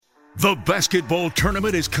The basketball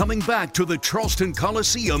tournament is coming back to the Charleston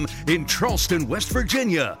Coliseum in Charleston, West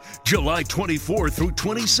Virginia, July 24th through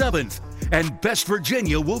 27th. And Best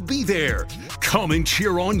Virginia will be there. Come and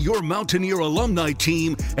cheer on your Mountaineer alumni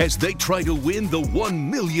team as they try to win the $1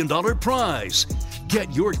 million prize.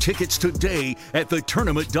 Get your tickets today at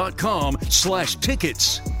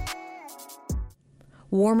thetournament.com/tickets.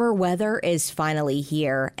 Warmer weather is finally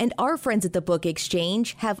here, and our friends at the Book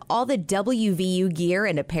Exchange have all the WVU gear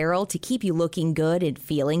and apparel to keep you looking good and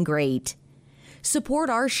feeling great. Support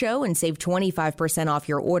our show and save 25% off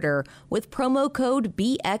your order with promo code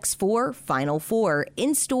BX4Final4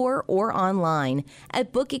 in-store or online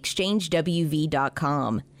at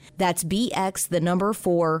bookexchangewv.com. That's BX the number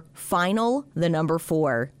 4, Final the number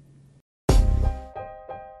 4.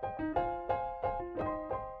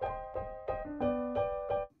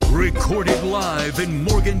 Recorded live in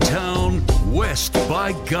Morgantown, West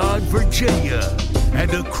by God, Virginia,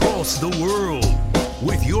 and across the world,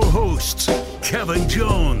 with your hosts, Kevin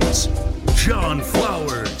Jones, John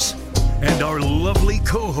Flowers, and our lovely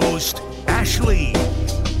co-host, Ashley.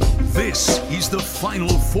 This is the Final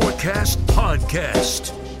Forecast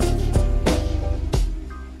Podcast.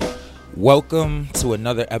 Welcome to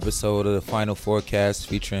another episode of the Final Forecast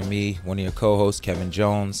featuring me, one of your co-hosts, Kevin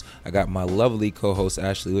Jones. I got my lovely co-host,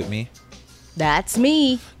 Ashley, with me. That's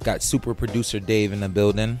me. Got super producer Dave in the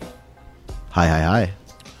building. Hi.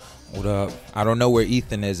 What up? I don't know where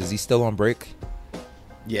Ethan is. Is he still on break?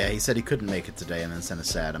 Yeah, he said he couldn't make it today and then sent a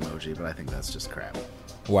sad emoji, but I think that's just crap.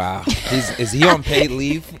 Wow. Is he on paid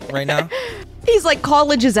leave right now? He's like,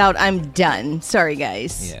 college is out, I'm done. Sorry,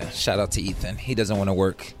 guys. Yeah, shout out to Ethan. He doesn't want to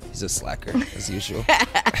work. He's a slacker, as usual.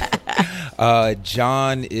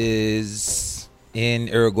 John is in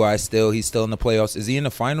Uruguay still. He's still in the playoffs. Is he in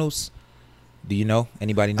the finals? Do you know?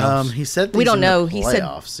 Anybody knows? He said we don't know. He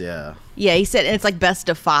playoffs, said, yeah, he said, and it's like best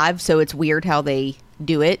of 5, so it's weird how they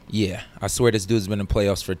do it. Yeah, I swear this dude's been in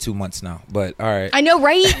playoffs for 2 months now, but all right. I know,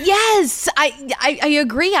 right? Yes, I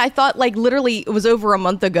agree. I thought like literally it was over a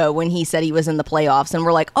month ago when he said he was in the playoffs, and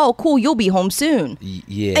we're like, oh, cool, you'll be home soon.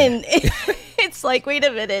 Yeah. And it's like, wait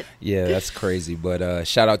a minute. Yeah, that's crazy, but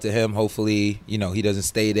shout out to him. Hopefully, he doesn't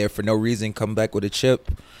stay there for no reason, come back with a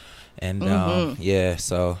chip. And yeah,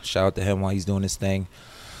 so shout out to him while he's doing this thing.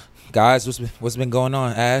 Guys, what's been going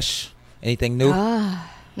on? Ash, anything new?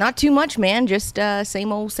 Not too much, man. Just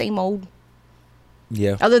same old.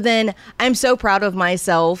 Yeah. Other than I'm so proud of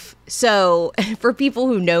myself. So for people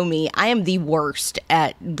who know me, I am the worst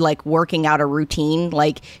at like working out a routine,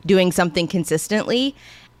 like doing something consistently.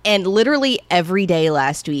 And literally every day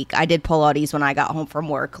last week, I did Pilates when I got home from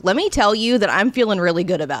work. Let me tell you that I'm feeling really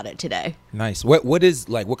good about it today. Nice. What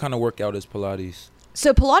kind of workout is Pilates?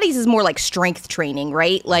 So Pilates is more like strength training,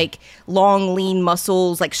 right? Like long, lean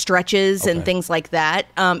muscles, like stretches and things like that.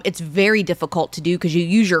 It's very difficult to do because you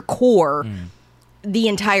use your core the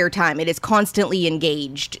entire time. It is constantly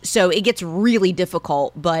engaged. So it gets really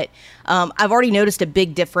difficult. But I've already noticed a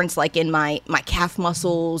big difference like in my calf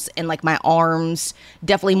muscles and like my arms,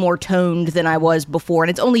 definitely more toned than I was before. And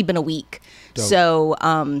it's only been a week. Dope. So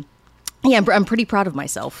yeah, I'm pretty proud of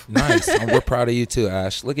myself. Nice. And we're proud of you too,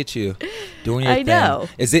 Ash. Look at you doing your thing. I know.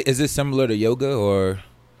 Is it similar to yoga or?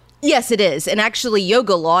 Yes, it is. And actually,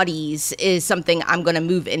 Yoga Lattes is something I'm going to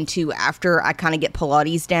move into after I kind of get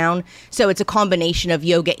Pilates down. So it's a combination of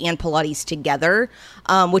yoga and Pilates together,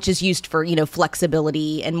 which is used for,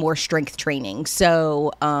 flexibility and more strength training.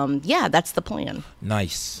 So, yeah, that's the plan.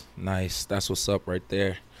 Nice. That's what's up right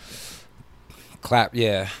there. Claps up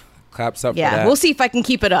for that. Yeah, we'll see if I can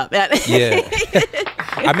keep it up. Yeah.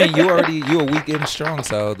 I mean, you a week in strong,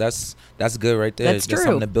 so that's good right there. That's true.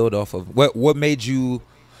 Something to build off of. What made you?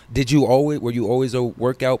 Were you always a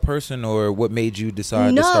workout person, or what made you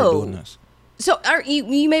decide to start doing this? So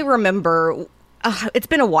you may remember, it's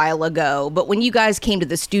been a while ago, but when you guys came to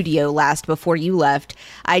the studio last before you left,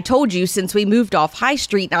 I told you since we moved off High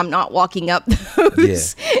Street and I'm not walking up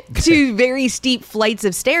those 2 very steep flights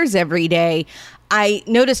of stairs every day, I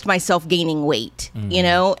noticed myself gaining weight,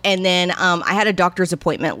 and then I had a doctor's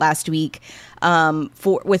appointment last week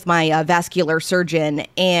with my vascular surgeon,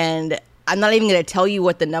 and I'm not even going to tell you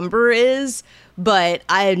what the number is, but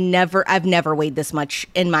I've never weighed this much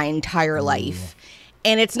in my entire life.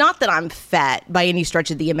 And it's not that I'm fat by any stretch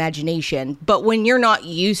of the imagination, but when you're not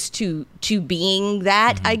used to being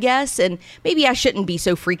that, I guess, and maybe I shouldn't be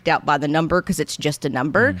so freaked out by the number because it's just a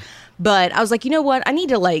number. But I was like, you know what? I need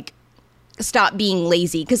to stop being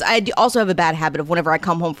lazy, because I also have a bad habit of whenever I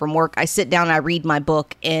come home from work, I sit down, I read my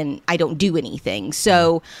book, and I don't do anything.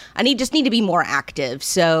 So I just need to be more active.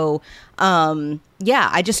 So yeah,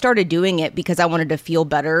 I just started doing it because I wanted to feel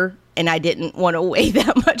better and I didn't want to weigh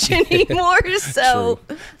that much anymore. So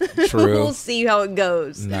True. we'll see how it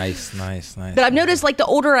goes. Nice. But I've noticed, like, the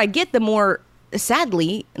older I get, the more,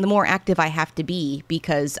 sadly, the more active I have to be,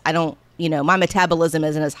 because I don't, my metabolism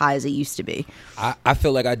isn't as high as it used to be. I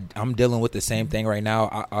feel like I'm dealing with the same thing right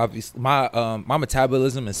now. Obviously, my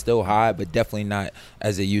metabolism is still high, but definitely not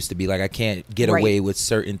as it used to be. Like, I can't get away with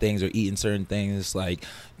certain things or eating certain things. It's like,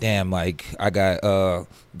 damn, like I got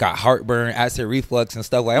heartburn, acid reflux, and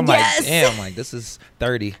stuff. Like, I'm like, damn, like this is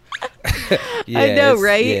 30. I know,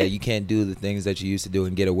 right? Yeah, you can't do the things that you used to do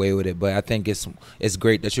and get away with it. But I think it's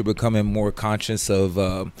great that you're becoming more conscious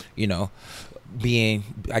of, being,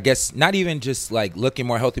 I guess, not even just like looking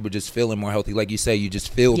more healthy, but just feeling more healthy. Like you say, you just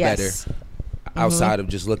feel better outside of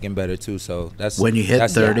just looking better too. So that's when you hit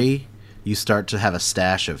 30, you start to have a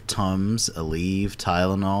stash of Tums, Aleve,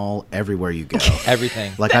 Tylenol everywhere you go.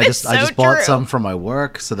 Everything. Like I just bought some from my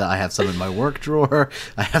work so that I have some in my work drawer.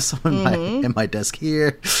 I have some in my desk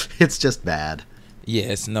here. It's just bad. Yeah,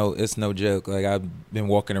 it's no joke. Like, I've been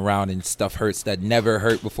walking around and stuff hurts that never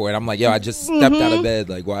hurt before, and I'm like, yo, I just stepped out of bed.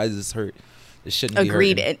 Like, why does this hurt? It shouldn't be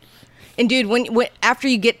hurting. Agreed. And dude, when after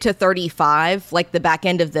you get to 35, like the back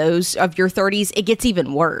end of your 30s, it gets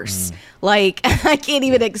even worse. Like, I can't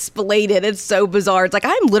even explain it. It's so bizarre. It's like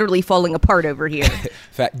I'm literally falling apart over here.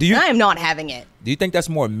 Fact. I am not having it. Do you think that's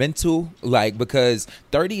more mental? Like, because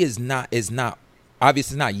 30 is not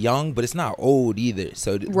obviously it's not young, but it's not old either.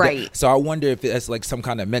 So so I wonder if it's like some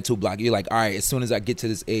kind of mental block. You're like, all right, as soon as I get to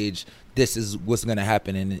this age, this is what's going to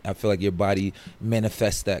happen, and I feel like your body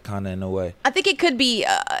manifests that kind of in a way. I think it could be.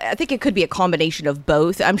 I think it could be a combination of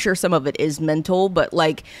both. I'm sure some of it is mental, but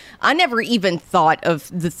like I never even thought of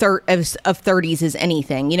the 30s as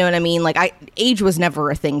anything. You know what I mean? Like age was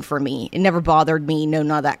never a thing for me. It never bothered me. No,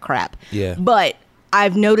 none of that crap. Yeah. But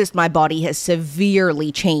I've noticed my body has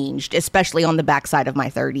severely changed, especially on the backside of my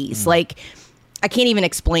 30s. Like, I can't even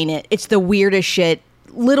explain it. It's the weirdest shit,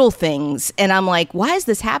 little things. And I'm like, why is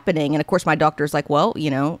this happening? And of course, my doctor's like, well,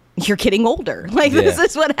 you're getting older. Like, this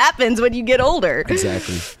is what happens when you get older.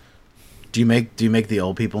 Exactly. Do you make the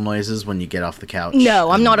old people noises when you get off the couch?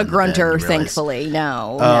 No, I'm not a grunter, thankfully.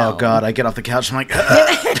 No. Oh, God, I get off the couch, I'm like,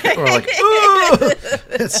 or like, ooh!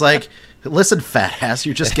 It's like, listen, fat ass,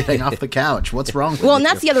 you're just getting off the couch. What's wrong with you? Well, and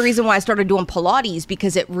that's the other reason why I started doing Pilates,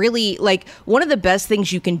 because it really, like, one of the best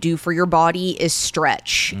things you can do for your body is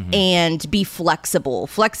stretch and be flexible.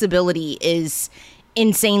 Flexibility is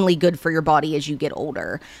insanely good for your body as you get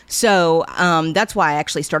older. So that's why I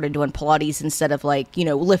actually started doing Pilates instead of like,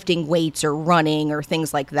 lifting weights or running or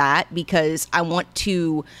things like that, because I want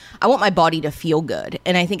my body to feel good.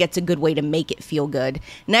 And I think it's a good way to make it feel good.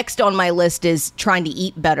 Next on my list is trying to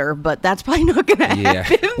eat better, but that's probably not going to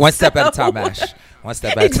happen. One step at a time, Ash. One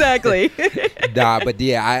step at a time. Exactly. But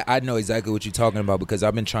yeah, I know exactly what you're talking about, because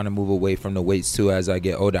I've been trying to move away from the weights too as I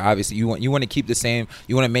get older. Obviously, you want to keep the same,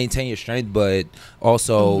 you want to maintain your strength, but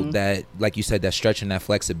also that, like you said, that stretch and that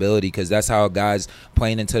flexibility, because that's how guys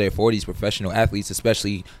playing into their 40s, professional athletes,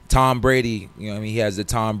 especially Tom Brady, he has the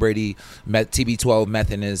Tom Brady TB12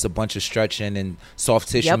 method, and there's a bunch of stretching and soft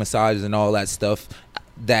tissue massages and all that stuff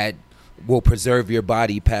that will preserve your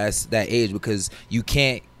body past that age, because you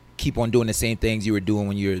can't keep on doing the same things you were doing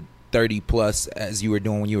when you're 30 plus as you were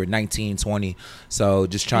doing when you were 19, 20. So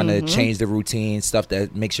just trying to change the routine, stuff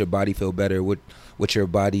that makes your body feel better, what your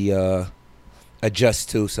body adjusts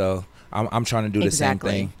to. So I'm trying to do the same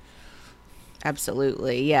thing.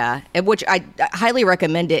 Absolutely, yeah. Which I highly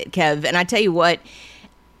recommend it, Kev. And I tell you what,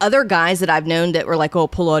 other guys that I've known that were like, oh,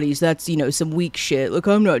 Pilates, that's, some weak shit. Look,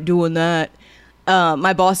 I'm not doing that.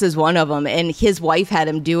 My boss is one of them, and his wife had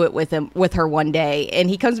him do it with her one day, and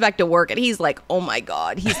he comes back to work and he's like, oh my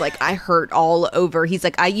God, he's like, I hurt all over. He's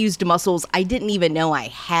like, I used muscles I didn't even know I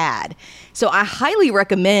had. So I highly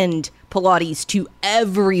recommend Pilates to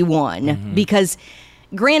everyone, because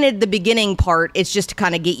granted, the beginning part, it's just to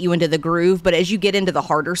kind of get you into the groove, but as you get into the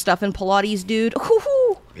harder stuff in Pilates, dude,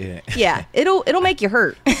 yeah, it'll make you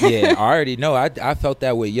hurt. Yeah, I already know. I felt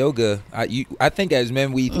that with yoga. I think as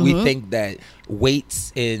men we think that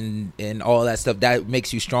weights and all that stuff that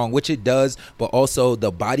makes you strong, which it does, but also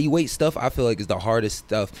the body weight stuff I feel like is the hardest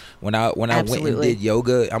stuff. When I went and did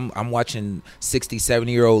yoga, I'm watching 60,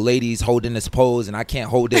 70-year-old ladies holding this pose, and I can't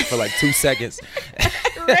hold it for like 2 seconds.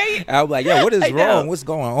 Right? I'm like, yo, what is wrong? What's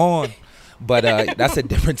going on? But that's a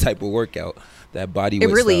different type of workout. That body weight.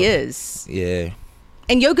 It really stuff. is. Yeah.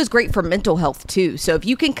 And yoga's great for mental health too. So if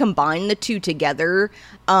you can combine the two together,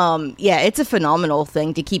 it's a phenomenal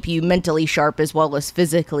thing to keep you mentally sharp as well as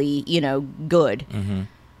physically, good.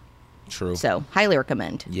 True. So highly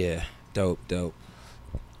recommend. Yeah. Dope.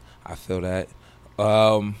 I feel that.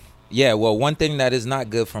 Yeah, well, one thing that is not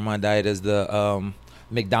good for my diet is the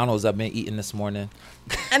McDonald's I've been eating this morning.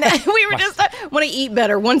 And we were just want to eat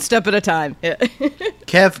better, one step at a time. Yeah.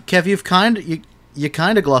 Kev, you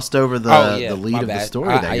kind of glossed over the lead of the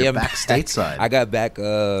story there. You're back stateside. I got back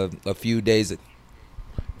a few days.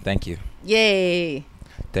 Thank you. Yay.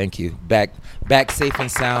 Thank you. Back safe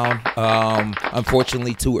and sound.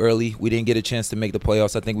 Unfortunately, too early. We didn't get a chance to make the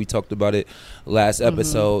playoffs. I think we talked about it last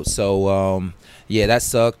episode. So, yeah, that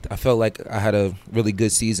sucked. I felt like I had a really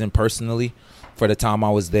good season personally for the time I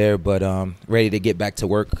was there, but ready to get back to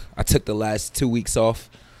work. I took the last 2 weeks off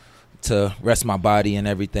to rest my body and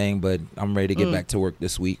everything, but I'm ready to get back to work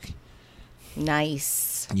this week.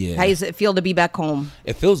 Nice. Yeah. How does it feel to be back home?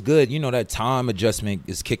 It feels good. You know, that time adjustment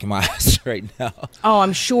is kicking my ass right now. Oh,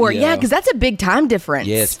 I'm sure. Yeah, because that's a big time difference.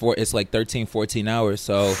 Yeah, it's like 13, 14 hours.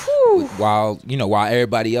 So while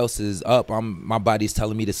everybody else is up, my body's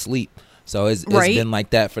telling me to sleep. So it's been like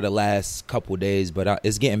that for the last couple days, but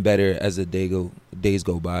it's getting better as the days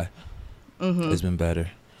go by. It's been better.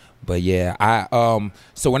 But yeah,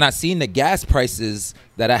 so when I seen the gas prices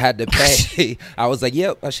that I had to pay, I was like,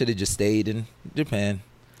 yep, I should have just stayed in Japan.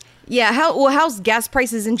 Yeah, how's gas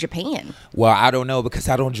prices in Japan? Well, I don't know because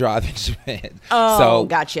I don't drive in Japan. Oh, so,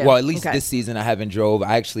 gotcha. Well, at least this season I haven't drove.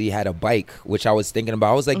 I actually had a bike, which I was thinking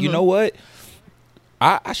about. I was like, you know what?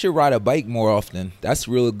 I should ride a bike more often. That's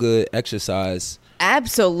real good exercise.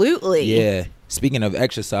 Absolutely. Yeah. Speaking of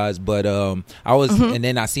exercise, but I was, and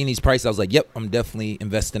then I seen these prices. I was like, yep, I'm definitely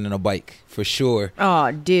investing in a bike for sure. Oh,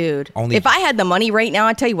 dude. If I had the money right now,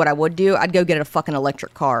 I'd tell you what I would do. I'd go get a fucking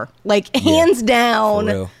electric car. Like, hands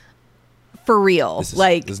down. For real.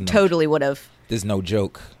 Totally would have. There's no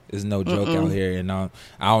joke. There's no joke out here. And I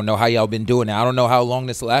don't know how y'all been doing it. I don't know how long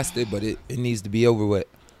this lasted, but it needs to be over with.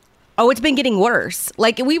 Oh, it's been getting worse.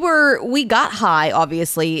 Like, we got high,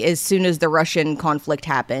 obviously, as soon as the Russian conflict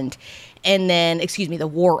happened. And then, the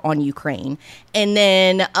war on Ukraine. And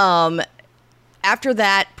then after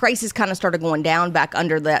that, prices kind of started going down back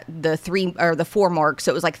under the 3 or the 4 mark.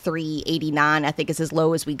 So it was like $3.89, I think is as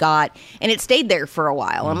low as we got. And it stayed there for a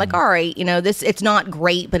while. I'm like, all right, it's not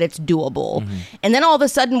great, but it's doable. And then all of a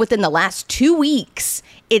sudden, within the last 2 weeks,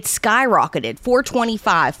 it skyrocketed. $4.25,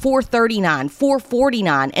 $4.39,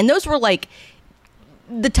 $4.49. And those were like,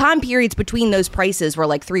 the time periods between those prices were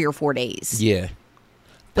like 3 or 4 days. Yeah.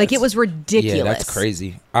 Like, it was ridiculous. Yeah, that's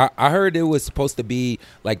crazy. I heard it was supposed to be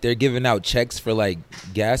like they're giving out checks for like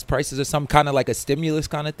gas prices or some kind of like a stimulus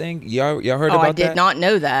kind of thing. Y'all heard about that? I did not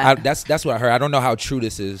know that. That's what I heard. I don't know how true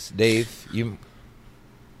this is, Dave.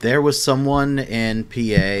 There was someone in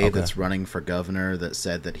PA that's running for governor that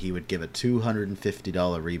said that he would give a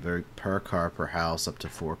 $250 rebate per car per house up to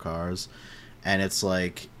 4 cars, and it's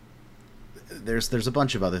like there's a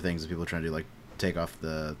bunch of other things that people are trying to do, like take off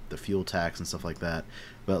the fuel tax and stuff like that.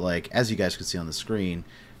 But like, as you guys could see on the screen,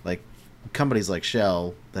 like companies like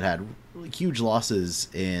Shell that had huge losses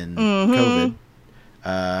in COVID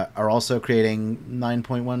are also creating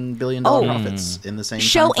 $9.1 billion profits in the same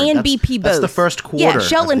Shell time frame. And BP both. That's the first quarter. Yeah,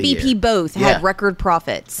 Shell and BP both had record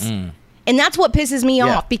profits. And that's what pisses me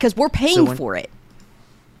off, because we're paying for it.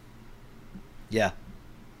 Yeah.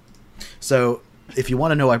 So if you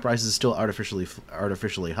want to know why prices are still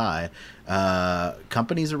artificially high,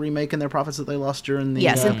 companies are remaking their profits that they lost during the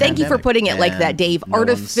and thank you for putting it like that, Dave.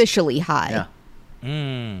 Artificially high.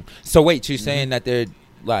 Yeah. So wait, you're saying that they're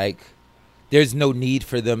like, there's no need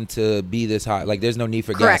for them to be this high? Like, there's no need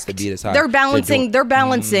for gas to be this high? They're balancing. They're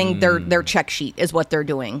balancing their check sheet is what they're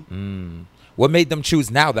doing. What made them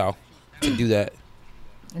choose now, though, to do that?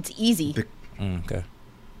 It's easy. Okay.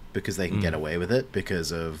 Because they can get away with it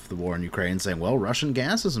because of the war in Ukraine, saying, well, Russian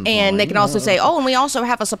gas isn't flowing. And they can also say, and we also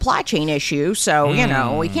have a supply chain issue, so,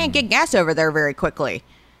 we can't get gas over there very quickly.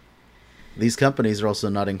 These companies are also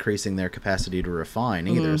not increasing their capacity to refine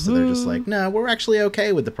either, so they're just like, no, we're actually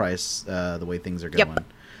okay with the price, the way things are going. Yep.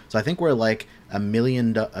 So I think we're like a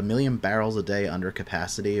million barrels a day under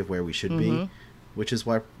capacity of where we should be, which is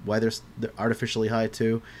why they're artificially high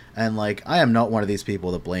too. And like, I am not one of these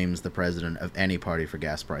people that blames the president of any party for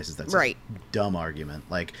gas prices. That's a dumb argument.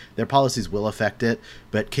 Like, their policies will affect it,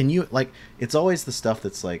 but can you, like, it's always the stuff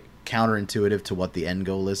that's like counterintuitive to what the end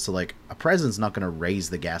goal is. So like, a president's not going to raise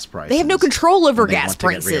the gas prices. They have no control over gas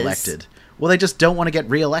prices. Well, they just don't want to get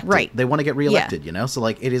reelected. Right. They want to get reelected, So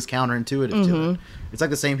like, it is counterintuitive to it. It's like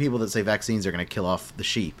the same people that say vaccines are going to kill off the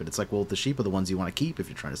sheep, and it's like, well, the sheep are the ones you want to keep if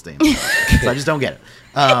you're trying to stay in power. So I just don't get it.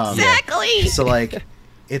 Exactly. So like,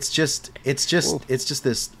 it's just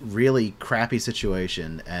this really crappy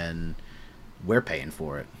situation, and we're paying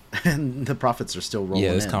for it. And the profits are still rolling in.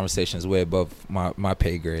 Yeah, this conversation is way above my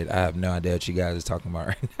pay grade. I have no idea what you guys are talking about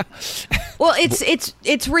right now. Well,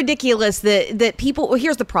 it's ridiculous that people. Well,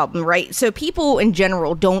 here's the problem, right? So people in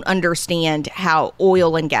general don't understand how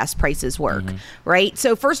oil and gas prices work, right?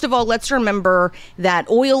 So first of all, let's remember that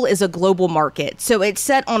oil is a global market, so it's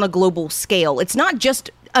set on a global scale. It's not just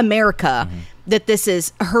America that this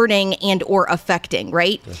is hurting and or affecting,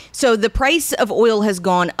 right? Yeah. So the price of oil has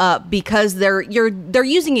gone up because they're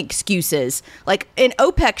using excuses. Like, and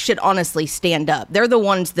OPEC should honestly stand up. They're the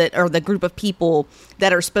ones that are the group of people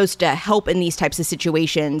that are supposed to help in these types of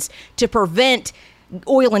situations to prevent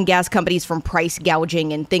oil and gas companies from price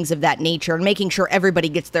gouging and things of that nature, and making sure everybody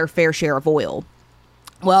gets their fair share of oil.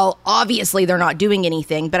 Well, obviously they're not doing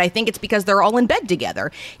anything, but I think it's because they're all in bed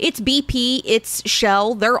together. It's BP, it's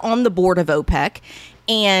Shell, they're on the board of OPEC.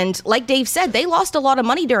 And like Dave said, they lost a lot of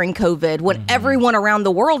money during COVID when everyone around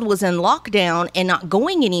the world was in lockdown and not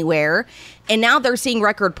going anywhere. And now they're seeing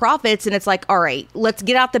record profits. And it's like, all right, let's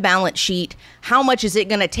get out the balance sheet. How much is it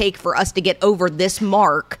going to take for us to get over this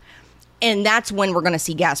mark? And that's when we're going to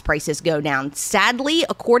see gas prices go down. Sadly,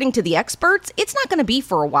 according to the experts, it's not going to be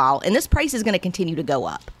for a while. And this price is going to continue to go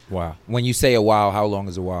up. Wow. When you say a while, how long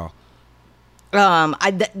is a while?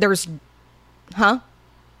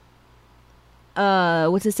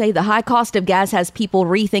 What's it say? The high cost of gas has people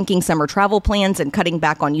rethinking summer travel plans and cutting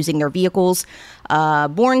back on using their vehicles.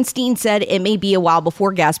 Bornstein said it may be a while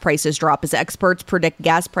before gas prices drop, as experts predict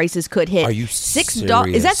gas prices could hit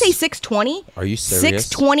 $6. Does that say $6.20? Are you serious?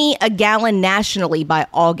 $6.20 a gallon nationally by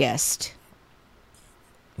August.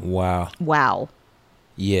 Wow.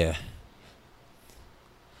 Yeah.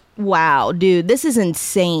 Wow, dude, this is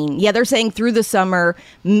insane. Yeah, they're saying through the summer,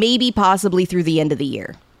 maybe possibly through the end of the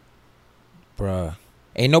year. Bruh.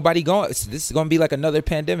 Ain't nobody going. This is going to be like another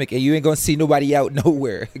pandemic, and you ain't going to see nobody out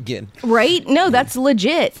nowhere again. Right? No, that's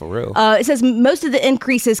legit. For real. It says most of the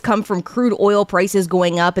increases come from crude oil prices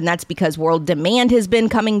going up, and that's because world demand has been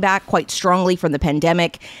coming back quite strongly from the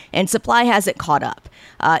pandemic, and supply hasn't caught up.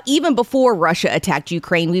 Even before Russia attacked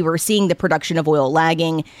Ukraine, we were seeing the production of oil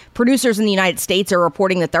lagging. Producers in the United States are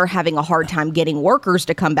reporting that they're having a hard time getting workers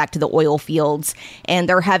to come back to the oil fields, and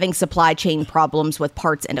they're having supply chain problems with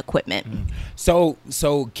parts and equipment.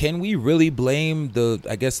 So can we really blame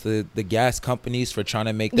the gas companies for trying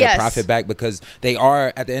to make their profit back? Because they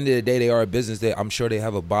are, at the end of the day, they are a business. I'm sure they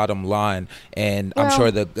have a bottom line, and I'm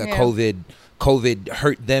sure the COVID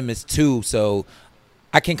hurt them as too. So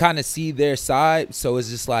I can kind of see their side. So it's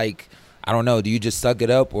just like, I don't know. Do you just suck it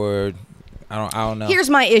up, or I don't know. Here's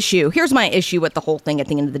my issue with the whole thing at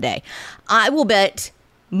the end of the day. I will bet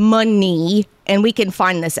money, and we can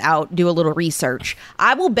find this out, do a little research.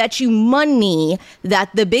 I will bet you money that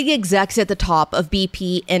the big execs at the top of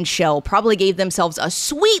BP and Shell probably gave themselves a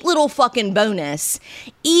sweet little fucking bonus,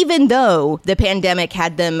 even though the pandemic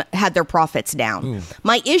had their profits down.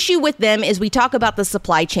 My issue with them is we talk about the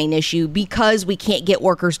supply chain issue because we can't get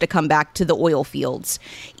workers to come back to the oil fields.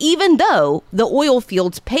 Even though the oil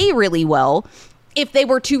fields pay really well, if they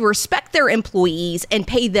were to respect their employees and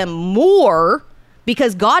pay them more,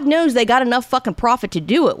 because God knows they got enough fucking profit to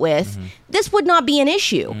do it with, this would not be an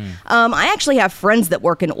issue. I actually have friends that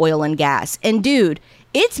work in oil and gas, and dude,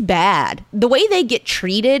 it's bad. The way they get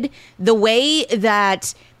treated, the way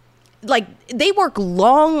that, like, they work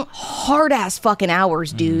long, hard-ass fucking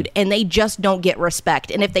hours, dude, and they just don't get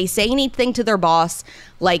respect. And if they say anything to their boss,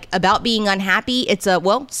 like, about being unhappy, it's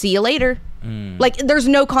well, see you later. Like, there's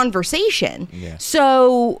no conversation.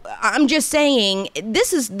 So I'm just saying,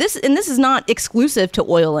 this is not exclusive to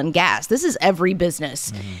oil and gas. This is every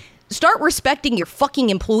business. Start respecting your fucking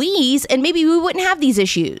employees, and maybe we wouldn't have these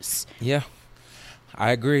issues. Yeah, I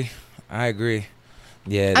agree.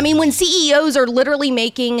 Yeah, I mean, when CEOs are literally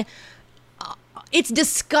making, it's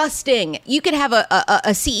disgusting. You could have a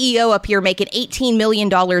CEO up here making $18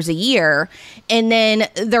 million a year, and then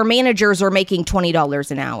their managers are making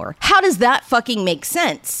 $20 an hour. How does that fucking make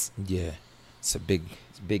sense? Yeah, it's a big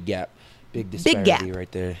gap, big disparity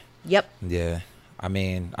right there. Yep. Yeah, I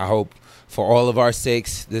mean, I hope for all of our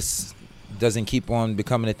sakes this doesn't keep on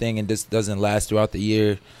becoming a thing and this doesn't last throughout the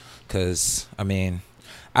year, because, I mean,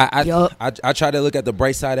 I try to look at the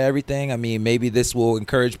bright side of everything. I mean, maybe this will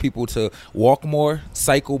encourage people to walk more,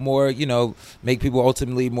 cycle more, make people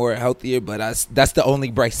ultimately more healthier. But that's the only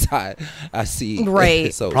bright side I see.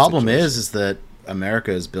 Right. So problem is that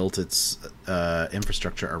America has built its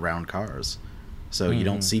infrastructure around cars. So you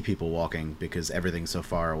don't see people walking because everything's so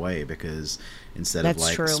far away, because instead of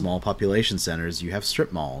small population centers, you have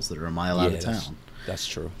strip malls that are a mile out of town. That's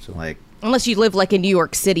true. So, unless you live like in New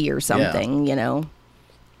York City or something,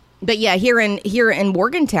 But yeah, here in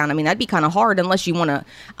Morgantown, I mean, that'd be kind of hard unless you want to.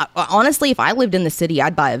 Honestly, if I lived in the city,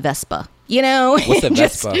 I'd buy a Vespa. You know, what's a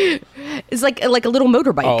Vespa? It's like a little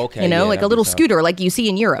motorbike. Oh, okay. You know, Yeah, like a little scooter, like you see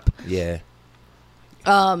in Europe. Yeah.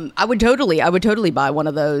 I would totally buy one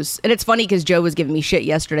of those. And it's funny because Joe was giving me shit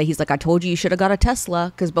yesterday. He's like, I told you should have got a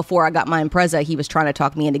Tesla. Because before I got my Impreza, he was trying to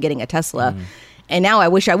talk me into getting a Tesla. And now I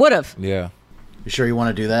wish I would have. Yeah. You sure you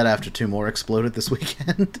want to do that after 2 more exploded this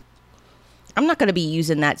weekend? I'm not going to be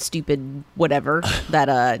using that stupid whatever,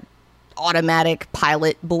 that automatic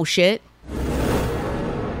pilot bullshit.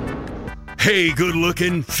 Hey, good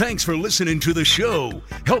looking. Thanks for listening to the show.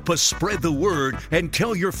 Help us spread the word and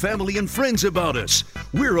tell your family and friends about us.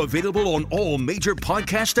 We're available on all major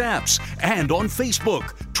podcast apps and on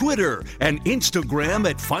Facebook, Twitter, and Instagram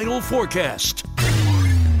at Final Forecast.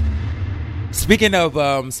 Speaking of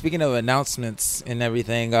announcements and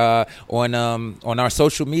everything, on our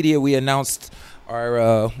social media, we announced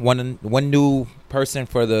our one new person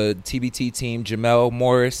for the TBT team, Jamel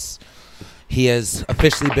Morris. He has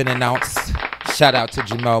officially been announced. Shout out to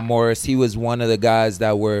Jamel Morris. He was one of the guys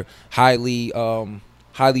that were highly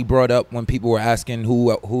brought up when people were asking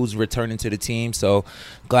who's returning to the team. So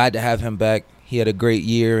glad to have him back. He had a great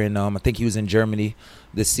year, and I think he was in Germany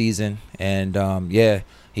this season. And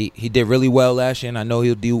He did really well last year, and I know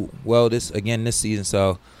he'll do well this season.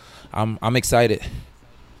 So, I'm excited.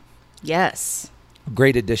 Yes,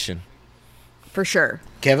 great addition, for sure.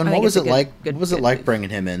 Kevin, what was it like? What was it like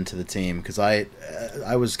bringing him into the team? Because I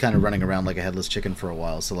was kind of running around like a headless chicken for a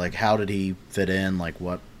while. So, like, how did he fit in? Like,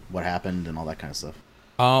 what happened and all that kind of stuff.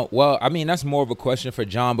 Well, I mean, that's more of a question for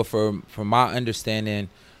John, but from my understanding,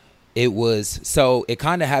 it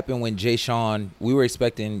kind of happened when we were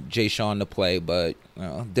expecting Jay Sean to play, but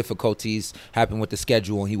difficulties happened with the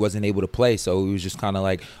schedule and he wasn't able to play. So it was just kind of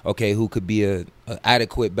like, okay, who could be a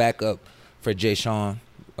adequate backup for Jay Sean?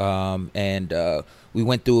 And we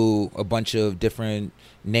went through a bunch of different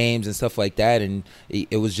names and stuff like that. And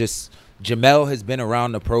it was just, Jamel has been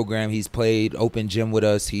around the program. He's played open gym with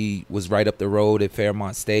us. He was right up the road at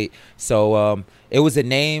Fairmont State. So it was a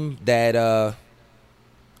name that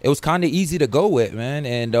it was kind of easy to go with, man.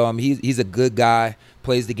 And he's a good guy,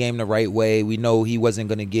 plays the game the right way. We know he wasn't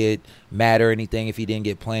going to get mad or anything if he didn't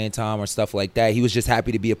get playing time or stuff like that. He was just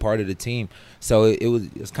happy to be a part of the team. So it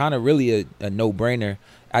was kind of really a no-brainer.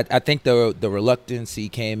 I think the reluctance he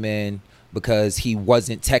came in because he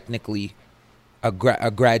wasn't technically a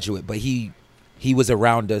graduate, but he was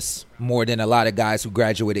around us more than a lot of guys who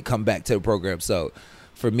graduated come back to the program. So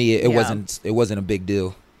for me, it wasn't a big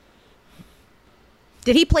deal.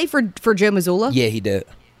 Did he play for Joe Mazzulla? Yeah, he did.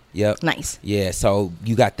 Yep. Nice. Yeah, so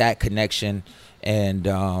you got that connection, and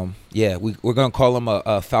we're gonna call him a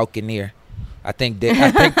Falconeer. I think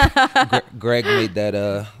Greg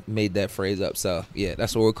made that phrase up. So yeah,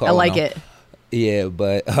 that's what we're calling him. I like it. Yeah,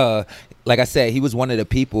 but like I said, he was one of the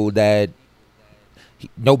people that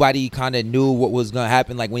nobody kind of knew what was gonna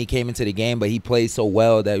happen. Like when he came into the game, but he played so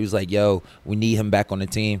well that he was like, "Yo, we need him back on the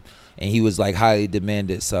team," and he was like highly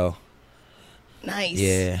demanded. So.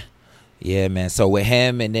 Nice. Yeah, man. So with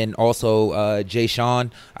him and then also Jay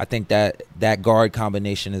Sean, I think that guard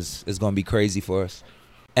combination is going to be crazy for us.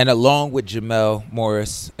 And along with Jamel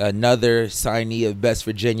Morris, another signee of Best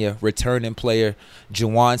Virginia, returning player,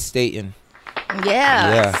 Juwan Staten.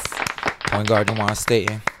 Yes. Yeah. Point guard Juwan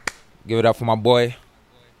Staten. Give it up for my boy.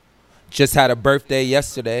 Just had a birthday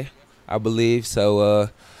yesterday, I believe. So,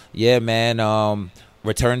 yeah, man.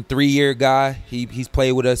 Return 3-year guy. He's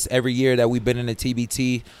played with us every year that we've been in the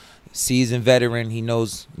TBT. Seasoned veteran. He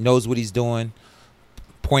knows what he's doing.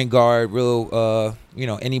 Point guard, real.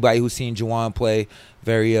 Anybody who's seen Juwan play,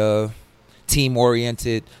 very team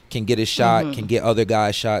oriented. Can get his shot. Can get other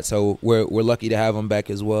guys' shots. So we're lucky to have him back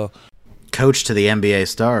as well. Coach to the NBA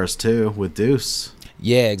stars too with Deuce.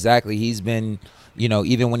 Yeah, exactly. He's been.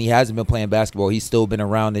 Even when he hasn't been playing basketball, he's still been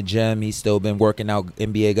around the gym. He's still been working out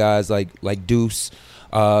NBA guys like Deuce.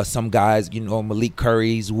 Some guys, Malik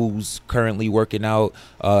Curry, who's currently working out.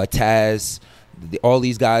 Taz. All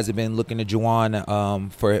these guys have been looking to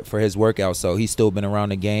Juwan for his workout. So he's still been around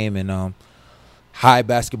the game and high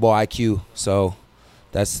basketball IQ. So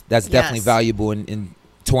that's definitely valuable in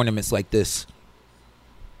tournaments like this.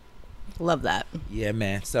 Love that. Yeah,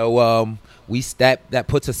 man. So that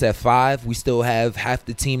puts us at 5. We still have half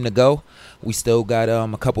the team to go. We still got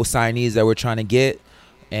a couple signees that we're trying to get,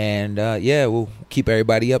 and we'll keep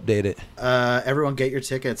everybody updated. Everyone, get your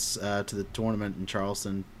tickets to the tournament in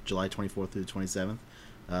Charleston, July 24th through the 27th.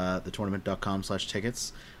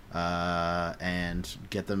 Thetournament.com/tickets. and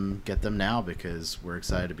get them now, because we're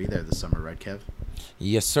excited to be there this summer, right, Kev?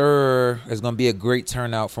 Yes, sir. It's going to be a great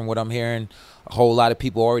turnout from what I'm hearing. A whole lot of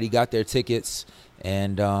people already got their tickets.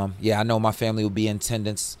 And, I know my family will be in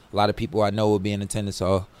attendance. A lot of people I know will be in attendance.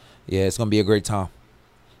 So, yeah, it's going to be a great time.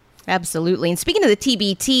 Absolutely. And speaking of the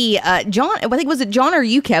TBT, John, I think, was it John or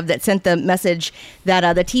you, Kev, that sent the message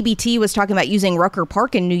that the TBT was talking about using Rucker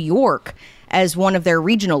Park in New York as one of their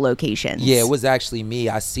regional locations? Yeah, it was actually me.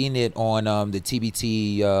 I seen it on the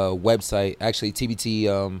TBT website, actually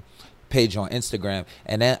TBT page on Instagram.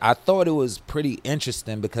 And then I thought it was pretty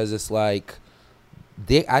interesting because it's like,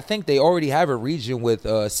 I think they already have a region with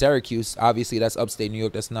Syracuse. Obviously, that's upstate New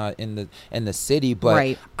York. That's not in the city. But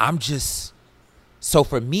right. So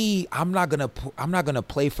for me, I'm not gonna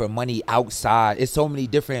play for money outside. It's so many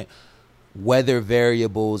different weather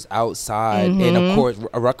variables outside, and of course,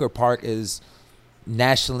 Rucker Park is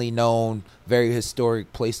nationally known, very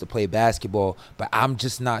historic place to play basketball. But I'm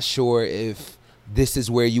just not sure if this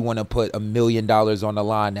is where you want to put $1 million on the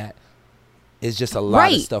line. That it's just a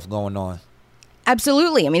lot of stuff going on.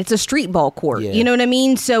 Absolutely. I mean, it's a street ball court. Yeah. You know what I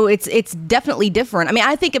mean? So it's definitely different. I mean,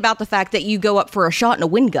 I think about the fact that you go up for a shot and a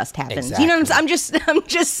wind gust happens. Exactly. You know what I'm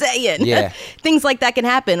just saying. Yeah. Things like that can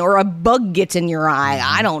happen, or a bug gets in your eye.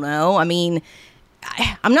 I don't know. I mean,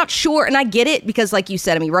 I'm not sure, and I get it because, like you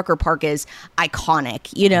said, I mean, Rucker Park is iconic.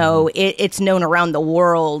 You know, it's known around the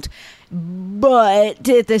world. But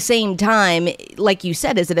at the same time, like you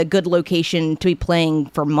said, is it a good location to be playing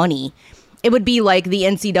for money? It would be like the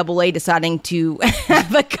NCAA deciding to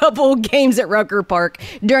have a couple games at Rucker Park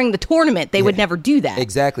during the tournament. They would never do that.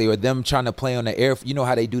 Exactly. Or them trying to play on the air. You know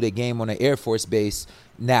how they do the game on the Air Force Base.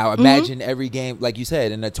 Now, imagine every game, like you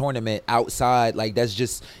said, in a tournament outside. Like, that's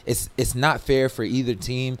just, it's not fair for either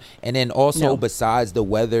team. And then also, besides the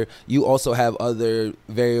weather, you also have other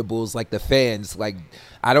variables like the fans. Like,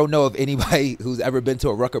 I don't know if anybody who's ever been to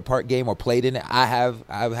a Rucker Park game or played in it. I've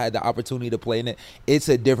had the opportunity to play in it. It's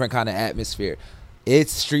a different kind of atmosphere.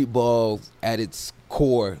 It's street ball at its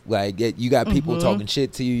core. Like, you got people talking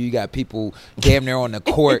shit to you. You got people damn near on the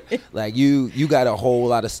court. Like, you got a whole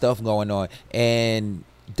lot of stuff going on. And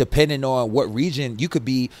depending on what region, you could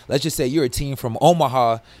be, let's just say you're a team from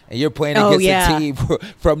Omaha and you're playing against a team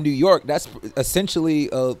from New York. That's essentially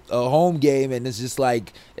a home game, and it's just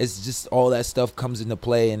like, it's just all that stuff comes into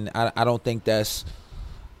play. And I don't think they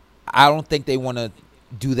want to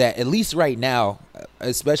do that, at least right now,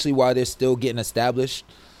 especially while they're still getting established.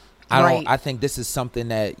 I think this is something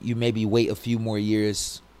that you maybe wait a few more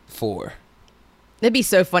years for. It'd be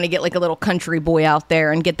so funny to get like a little country boy out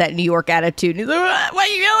there and get that New York attitude. He's like, why are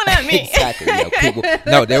you yelling at me?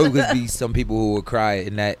 Exactly. There would be some people who would cry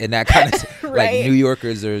in that kind of like, New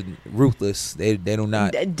Yorkers are ruthless. They do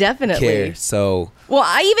not definitely care. So, well,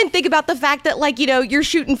 I even think about the fact that, like, you know, you're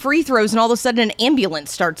shooting free throws and all of a sudden an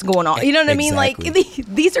ambulance starts going on. You know what I mean? Like,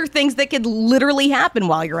 these are things that could literally happen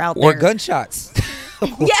while you're out there. Or gunshots. Yeah,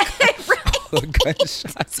 right.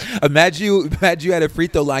 Gunshots. Imagine you at a free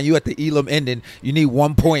throw line. You at the Elam ending. You need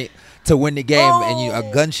 1 point to win the game, and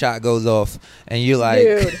a gunshot goes off, and you're like,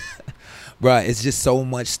 bruh, it's just so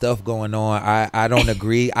much stuff going on. I don't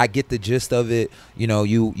agree. I get the gist of it. You know,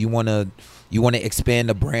 you want to expand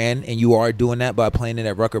the brand, and you are doing that by playing it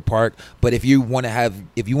at Rucker Park. But if you want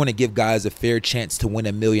to give guys a fair chance to win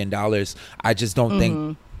 $1 million, I just don't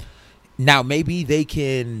think. Now maybe they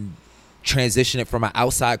can transition it from an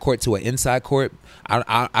outside court to an inside court.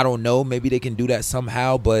 I don't know. Maybe they can do that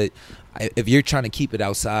somehow, but if you're trying to keep it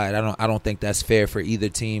outside, I don't think that's fair for either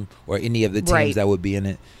team or any of the teams that would be in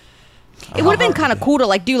it. It would have been kind of cool to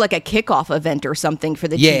like do like a kickoff event or something for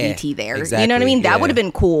the TBT there. Exactly. You know what I mean? That would have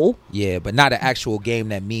been cool. Yeah, but not an actual game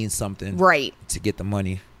that means something, right? To get the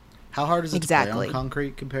money. How hard is it to play on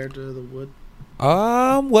concrete compared to the wood?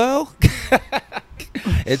 Well,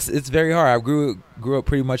 it's very hard. I grew up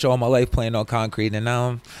pretty much all my life playing on concrete,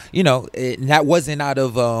 and you know, that wasn't out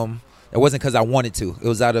of it wasn't because I wanted to. It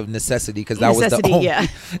was out of necessity, because that was the only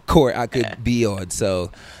court I could be on.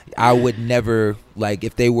 So I would never, like,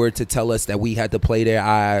 if they were to tell us that we had to play there,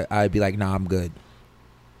 I'd be like, nah, I'm good.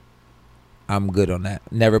 I'm good on that.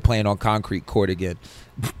 Never playing on concrete court again.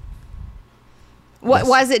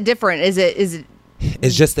 Why is it different? Is it?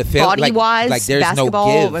 It's just the feel body wise, like there's basketball,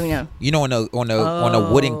 no give. I mean, you know, on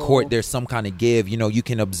a wooden court, there's some kind of give. You know, you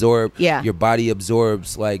can absorb. Yeah. Your body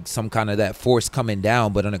absorbs like some kind of that force coming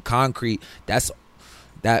down. But on a concrete, that's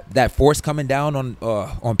that force coming down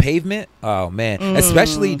on pavement. Oh man,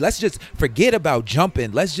 especially, let's just forget about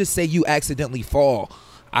jumping. Let's just say you accidentally fall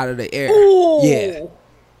out of the air. Ooh. Yeah.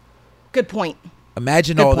 Good point.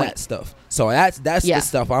 Imagine Good all point. that stuff. So that's Yeah. the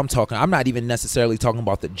stuff I'm talking. I'm not even necessarily talking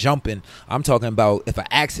about the jumping. I'm talking about if an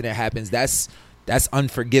accident happens, that's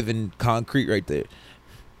unforgiving concrete right there.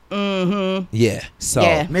 Mm-hmm. Yeah. So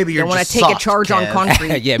Yeah. Maybe you're don't want just to take a soft, charge on Kev.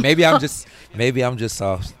 concrete. yeah, maybe I'm just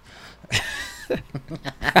soft.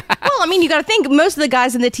 Well, I mean, you got to think most of the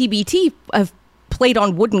guys in the TBT have played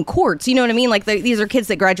on wooden courts. You know what I mean? Like these are kids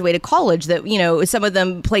that graduated college that, some of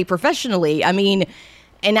them play professionally. I mean,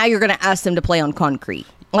 and now you're going to ask them to play on concrete.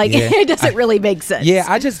 Like, Yeah. it doesn't really make sense. Yeah,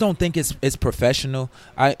 I just don't think it's professional.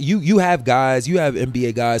 You have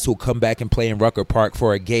NBA guys who'll come back and play in Rucker Park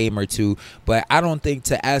for a game or two, but I don't think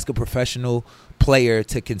to ask a professional player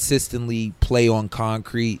to consistently play on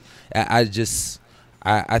concrete, I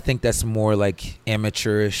think that's more like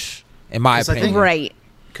amateurish in my 'Cause I opinion. think- Right.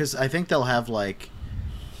 Because I think they'll have like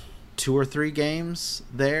 2 or 3 games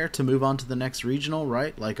there to move on to the next regional,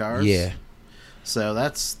 right? Like ours. Yeah. So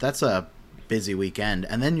that's a busy weekend,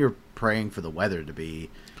 and then you're praying for the weather to be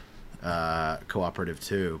cooperative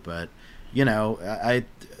too. But I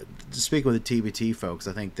speaking with the TBT folks,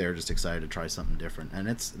 I think they're just excited to try something different, and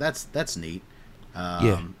that's neat.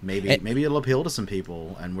 Maybe it'll appeal to some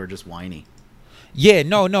people, and we're just whiny. Yeah,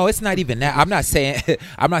 no, it's not even that. I'm not saying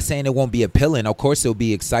it won't be appealing. Of course, it'll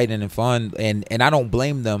be exciting and fun, and I don't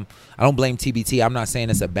blame them. I don't blame TBT. I'm not saying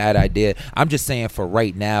it's a bad idea. I'm just saying for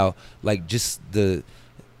right now, like just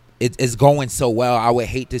it's going so well. I would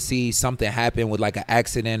hate to see something happen with like an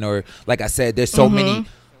accident or, like I said, there's so many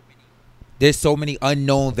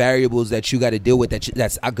unknown variables that you got to deal with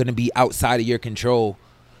that's going to be outside of your control.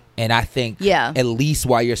 And I think at least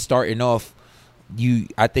while you're starting off,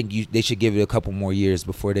 they should give it a couple more years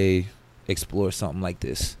before they explore something like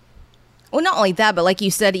this. Well, not only that, but like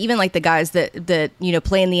you said, even like the guys that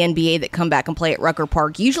play in the NBA that come back and play at Rucker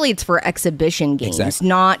Park, usually it's for exhibition games, Exactly.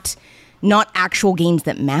 not actual games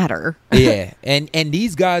that matter. Yeah, and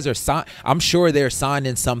these guys are I'm sure they're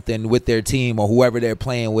signing something with their team or whoever they're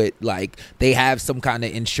playing with. Like they have some kind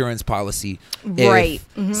of insurance policy, Right.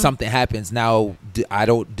 If something happens. Now,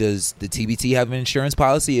 does the TBT have an insurance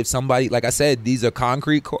policy? If somebody, like I said, these are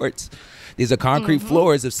concrete courts, these are concrete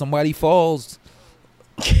floors. If somebody falls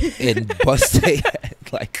and busts their head,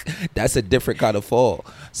 like that's a different kind of fall.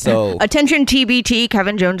 So Attention TBT,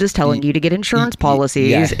 Kevin Jones is telling you to get insurance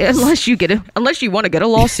policies yes. unless you want to get a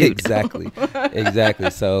lawsuit. exactly.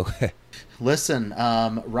 So Listen,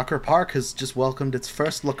 Rucker Park has just welcomed its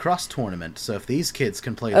first lacrosse tournament. So if these kids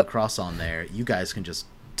can play lacrosse on there, you guys can just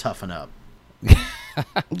toughen up.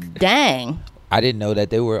 Dang. I didn't know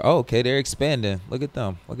that they were. Oh, okay, they're expanding. Look at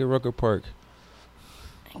them. Look at Rucker Park.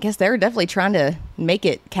 I guess they're definitely trying to make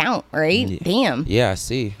it count, right? Yeah. Damn. Yeah, I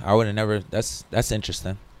see. I would have never. That's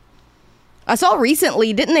interesting. I saw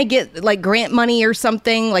recently, didn't they get like grant money or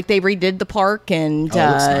something? Like they redid the park and it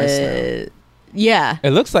looks nice now. Yeah.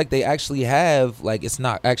 It looks like they actually have, like, it's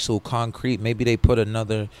not actual concrete. Maybe they put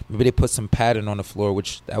some padding on the floor,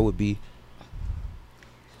 which that would be.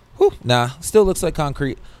 Whew, nah, still looks like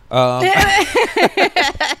concrete.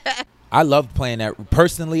 I loved playing that.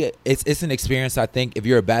 Personally, it's an experience. I think if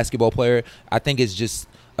you're a basketball player, I think it's just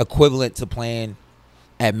equivalent to playing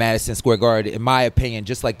at Madison Square Garden, in my opinion.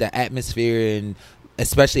 Just like the atmosphere, and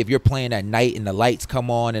especially if you're playing at night and the lights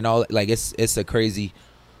come on and all, like it's a crazy,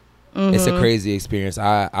 it's a crazy experience.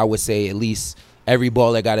 I would say at least every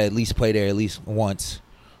baller got to at least play there at least once.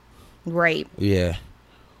 Right. Yeah.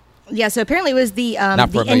 Yeah, so apparently it was the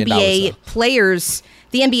Not for $1 million, NBA though. players,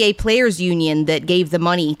 the NBA Players Union that gave the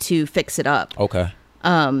money to fix it up. Okay.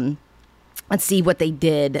 Let's see what they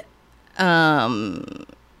did.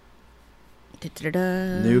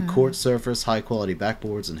 New court surface, high quality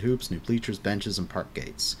backboards and hoops, new bleachers, benches, and park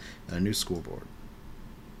gates, and a new scoreboard.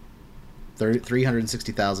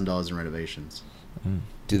 $360,000 in renovations.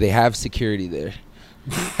 Do they have security there?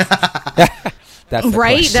 That's the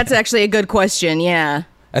Right? question. That's actually a good question. Yeah.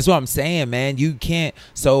 That's what I'm saying, man. You can't.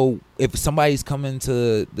 So if somebody's coming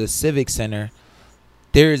to the Civic Center,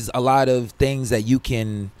 there's a lot of things that you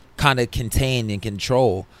can kind of contain and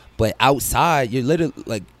control. But outside, you're literally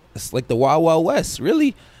like, it's like the Wild Wild West,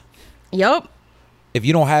 really. Yep. If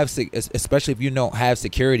you don't have, especially if you don't have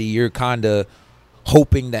security, you're kind of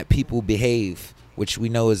hoping that people behave, which we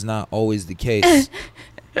know is not always the case.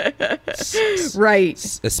 Right.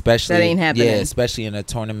 Especially That ain't happening. Yeah, especially in a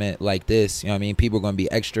tournament like this. You know what I mean? People are going to be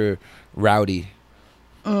extra rowdy.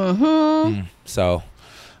 So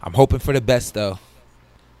I'm hoping for the best, though.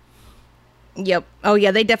 Yep. Oh,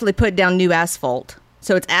 yeah, they definitely put down new asphalt.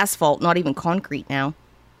 So it's asphalt, not even concrete now.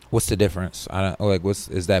 What's the difference? I don't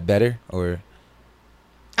is that better or?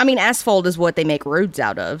 I mean, asphalt is what they make roads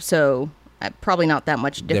out of, so probably not that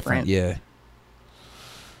much different. Yeah.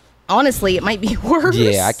 Honestly, it might be worse.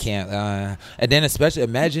 Yeah, I can't. And then especially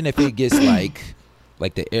imagine if it gets like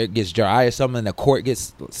the air gets dry or something, and the court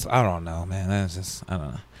gets. I don't know, man. That's just I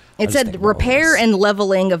don't know. It said repair and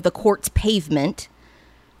leveling of the court's pavement.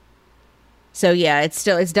 So yeah, it's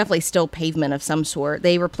definitely still pavement of some sort.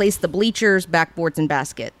 They replaced the bleachers, backboards, and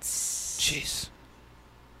baskets. Jeez.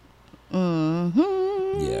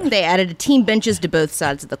 Yeah. They added team benches to both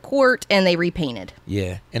sides of the court, and they repainted.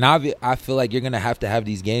 Yeah, and I feel like you're gonna have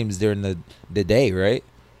these games during the day, right?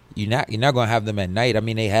 You're not gonna have them at night. I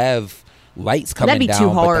mean, they have lights coming down. That'd be too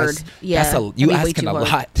hard. You asking a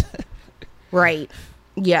lot. Right.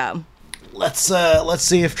 Yeah. Let's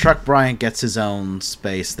see if Truck Bryant gets his own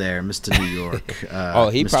space there, Mr. New York. He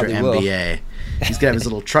Mr. probably NBA. Will. He's got his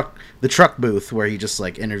little truck booth where he just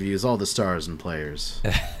like interviews all the stars and players.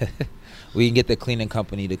 We can get the cleaning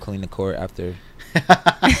company to clean the court after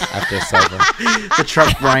seven. The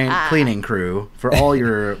Truck Bryant cleaning crew for all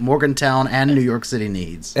your Morgantown and New York City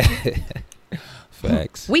needs.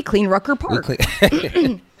 Facts. We clean Rucker Park.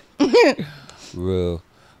 Real.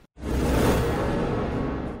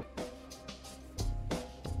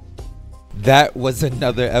 That was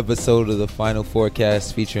another episode of the Final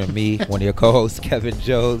Forecast featuring me, one of your co-hosts, Kevin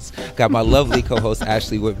Jones. Got my lovely co-host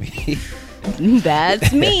Ashley with me.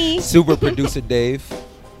 That's me. Super producer Dave.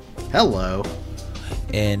 Hello.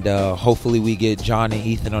 And hopefully we get John and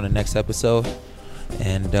Ethan on the next episode.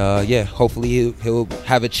 And hopefully he'll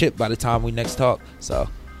have a chip by the time we next talk. So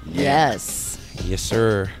yes. Yes,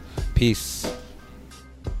 sir. Peace.